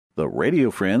The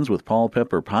Radio Friends with Paul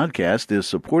Pepper podcast is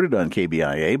supported on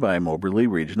KBIA by Moberly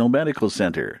Regional Medical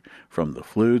Center. From the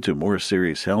flu to more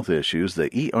serious health issues,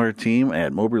 the ER team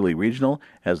at Moberly Regional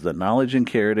has the knowledge and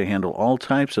care to handle all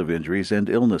types of injuries and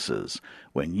illnesses.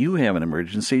 When you have an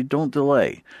emergency, don't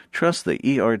delay. Trust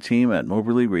the ER team at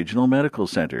Moberly Regional Medical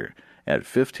Center at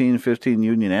 1515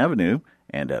 Union Avenue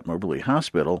and at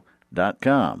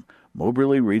moberlyhospital.com.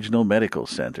 Moberly Regional Medical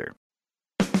Center.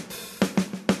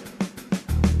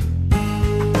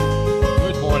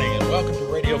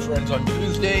 Friends, on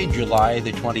Tuesday, July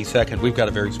the 22nd, we've got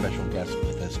a very special guest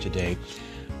with us today,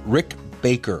 Rick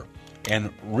Baker.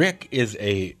 And Rick is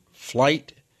a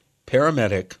flight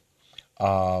paramedic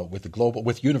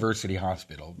with University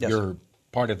Hospital. Yes. You're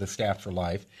part of the staff for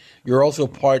life. You're also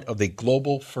part of the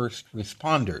Global First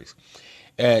Responders.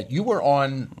 You were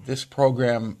on this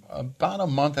program about a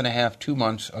month and a half, 2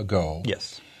 months ago.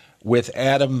 Yes. With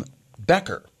Adam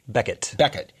Beckett.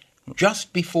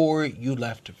 Just before you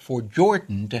left for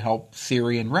Jordan to help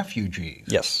Syrian refugees.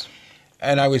 Yes.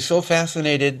 And I was so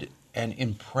fascinated and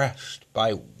impressed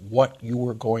by what you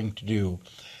were going to do.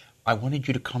 I wanted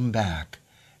you to come back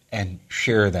and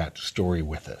share that story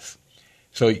with us.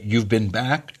 So you've been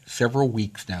back several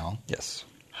weeks now. Yes.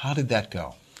 How did that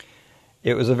go?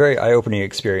 It was a very eye-opening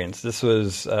experience. This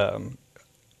was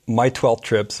my 12th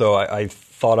trip, so I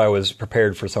thought I was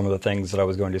prepared for some of the things that I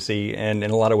was going to see, and in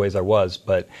a lot of ways I was.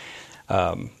 But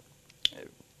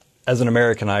as an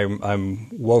American, I'm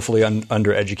woefully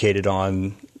undereducated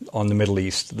on the Middle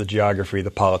East, the geography,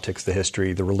 the politics, the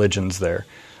history, the religions there.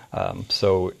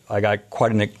 So I got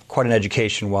quite an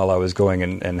education while I was going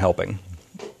and helping.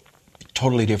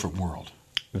 Totally different world.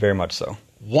 Very much so.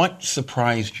 What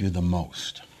surprised you the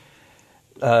most?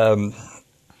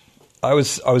 I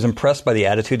was impressed by the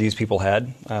attitude these people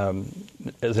had.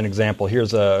 As an example,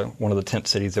 here's one of the tent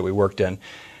cities that we worked in.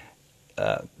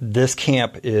 This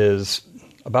camp is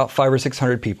about 500 or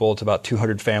 600 people. It's about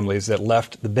 200 families that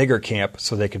left the bigger camp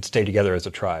so they could stay together as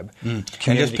a tribe. And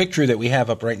this picture that we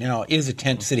have up right now is a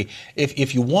tent city.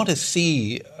 If you want to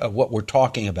see what we're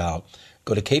talking about,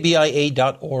 go to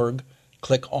kbia.org,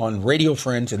 click on Radio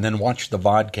Friends, and then watch the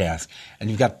vodcast.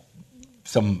 And you've got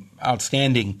some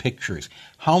outstanding pictures.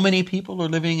 How many people are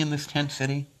living in this tent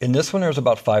city? In this one, there's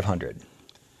about 500.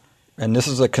 And this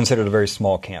is considered a very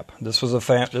small camp. This was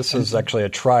actually a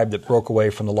tribe that broke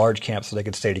away from the large camp so they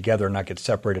could stay together and not get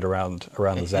separated around the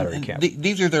Zaatari camp.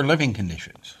 These are their living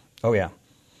conditions. Oh, yeah.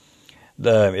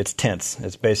 It's tents.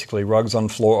 It's basically rugs on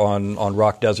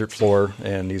rock desert floor,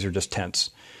 and these are just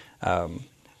tents.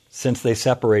 Since they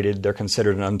separated, they're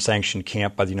considered an unsanctioned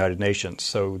camp by the United Nations,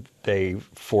 so they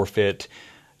forfeit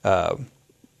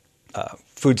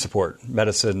food support,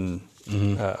 medicine,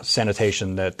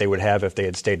 sanitation that they would have if they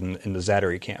had stayed in the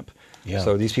Zaatari camp. Yeah.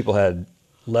 So these people had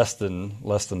less than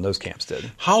those camps did.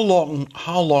 How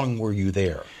long were you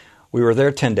there? We were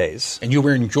there 10 days. And you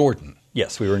were in Jordan?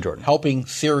 Yes, we were in Jordan. Helping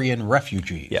Syrian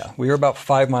refugees? Yeah. We were about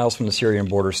 5 miles from the Syrian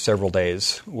border several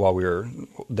days while we were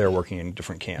there working in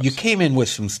different camps. You came in with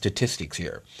some statistics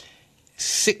here.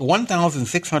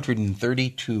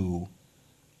 1,632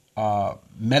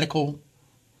 medical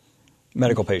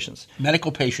patients.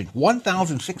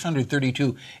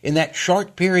 1,632 in that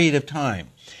short period of time.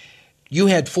 You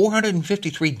had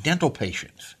 453 dental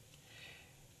patients.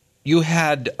 You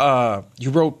had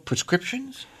you wrote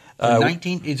prescriptions?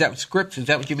 19? Is that scripts? Is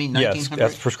that what you mean? 1,900? Yes,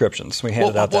 that's prescriptions. We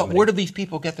handed out that many. Where do these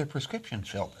people get their prescriptions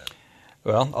filled in?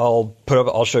 Well, I'll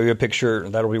show you a picture.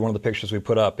 That'll be one of the pictures we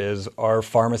put up. Is our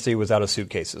pharmacy was out of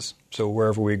suitcases. So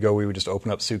wherever we go, we would just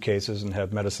open up suitcases and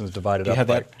have medicines divided up. Do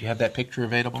you have that picture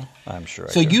available? I'm sure.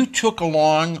 So you took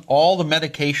along all the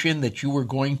medication that you were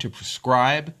going to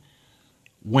prescribe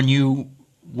when you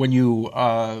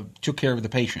took care of the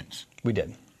patients. We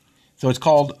did. So it's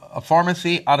called a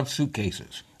pharmacy out of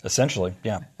suitcases. Essentially,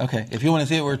 yeah. Okay. If you want to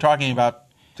see what we're talking about,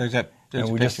 there's a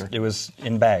picture. It was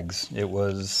in bags. It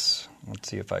was. Let's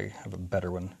see if I have a better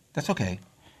one. That's okay.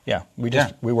 Yeah,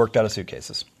 we worked out of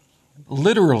suitcases.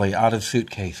 Literally out of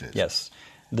suitcases. Yes.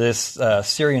 This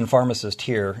Syrian pharmacist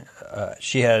here,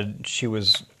 she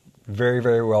was very,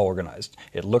 very well organized.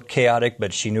 It looked chaotic,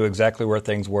 but she knew exactly where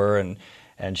things were,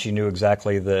 and she knew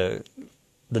exactly the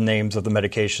names of the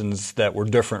medications that were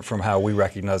different from how we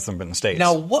recognize them in the States.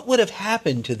 Now, what would have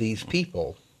happened to these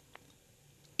people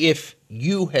if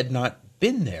you had not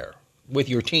been there with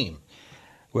your team?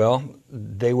 Well,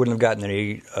 they wouldn't have gotten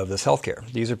any of this health care.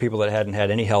 These are people that hadn't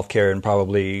had any health care in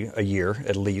probably a year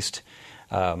at least.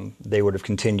 They would have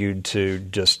continued to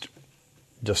just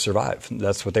survive.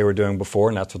 That's what they were doing before,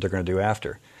 and that's what they're going to do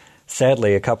after.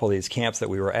 sadly, a couple of these camps that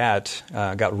we were at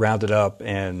got rounded up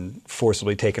and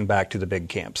forcibly taken back to the big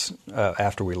camps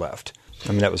after we left. I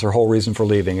mean, that was their whole reason for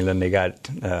leaving, and then they got,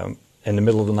 in the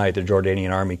middle of the night, the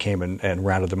Jordanian army came and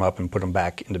rounded them up and put them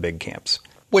back into big camps.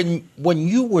 When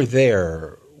you were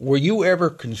there, were you ever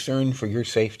concerned for your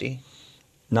safety?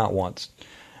 Not once.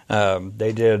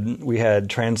 They did. We had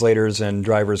translators and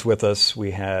drivers with us.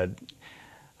 We had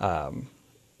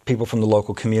people from the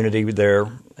local community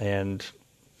there, and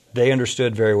they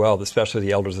understood very well, especially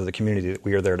the elders of the community, that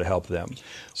we are there to help them.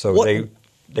 So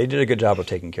they did a good job of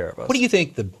taking care of us. What do you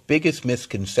think the biggest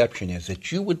misconception is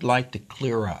that you would like to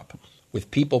clear up with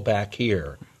people back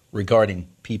here regarding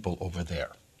people over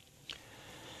there?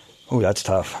 Oh, that's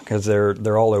tough because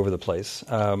they're all over the place.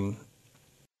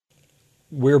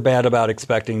 We're bad about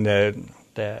expecting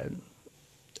that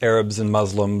Arabs and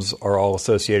Muslims are all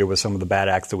associated with some of the bad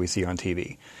acts that we see on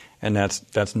TV. And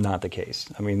that's not the case.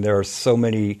 I mean, there are so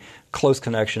many close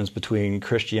connections between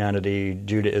Christianity,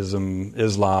 Judaism,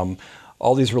 Islam,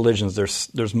 all these religions.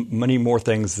 There's many more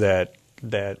things that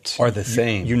are the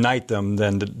same, unite them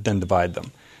than divide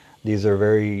them. These are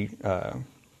very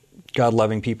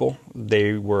God-loving people.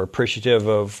 They were appreciative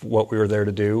of what we were there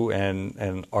to do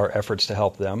and our efforts to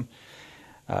help them.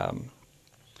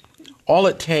 All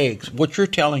it takes, what you're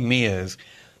telling me is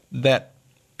that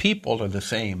people are the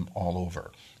same all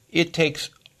over. It takes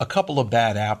a couple of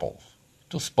bad apples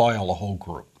to spoil a whole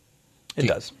group. It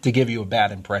does. To give you a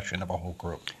bad impression of a whole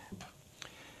group.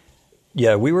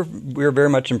 Yeah, we were very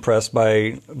much impressed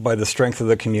by the strength of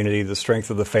the community, the strength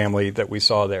of the family that we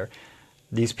saw there.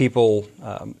 These people,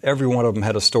 every one of them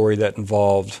had a story that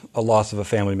involved a loss of a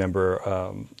family member,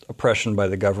 oppression by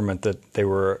the government that they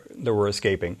were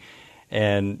escaping,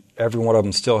 and every one of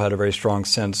them still had a very strong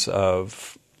sense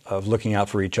of looking out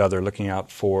for each other, looking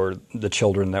out for the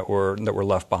children that were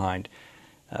left behind.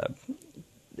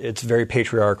 It's very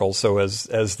patriarchal. So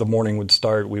as the morning would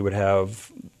start, we would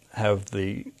have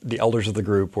the elders of the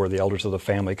group or the elders of the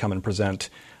family come and present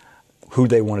who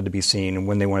they wanted to be seen and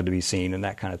when they wanted to be seen and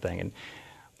that kind of thing. And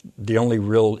the only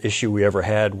real issue we ever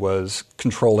had was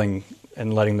controlling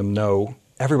and letting them know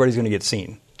everybody's going to get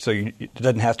seen. So it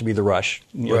doesn't have to be the rush.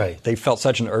 Right. They felt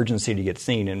such an urgency to get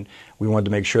seen, and we wanted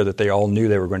to make sure that they all knew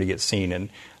they were going to get seen.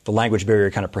 And the language barrier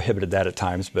kind of prohibited that at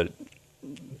times. But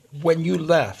when you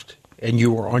left and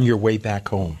you were on your way back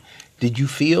home, did you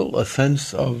feel a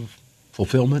sense of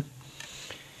fulfillment?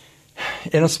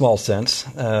 In a small sense.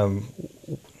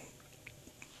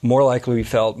 More likely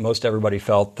most everybody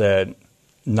felt that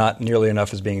not nearly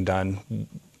enough is being done.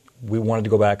 We wanted to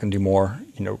go back and do more,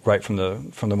 right from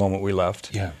the moment we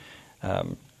left. Yeah.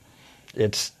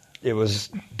 It was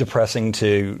depressing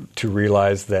to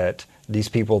realize that these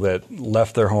people that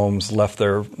left their homes, left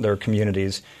their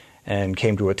communities, and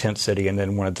came to a tent city and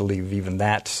then wanted to leave even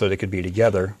that so they could be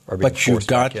together are being forced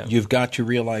back in. You've got to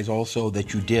realize also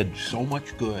that you did so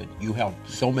much good. You helped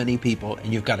so many people,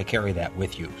 and you've got to carry that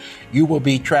with you. You will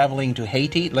be traveling to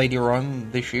Haiti later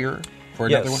on this year for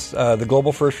another one? Yes, the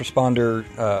Global First Responder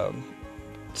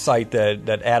site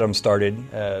that Adam started,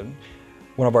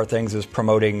 one of our things is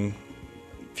promoting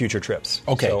future trips.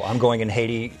 Okay. So I'm going to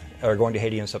Haiti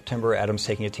in September. Adam's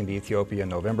taking a team to Ethiopia in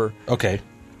November. Okay.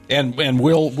 And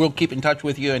we'll keep in touch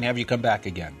with you and have you come back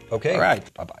again. Okay. All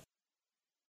right. Bye-bye.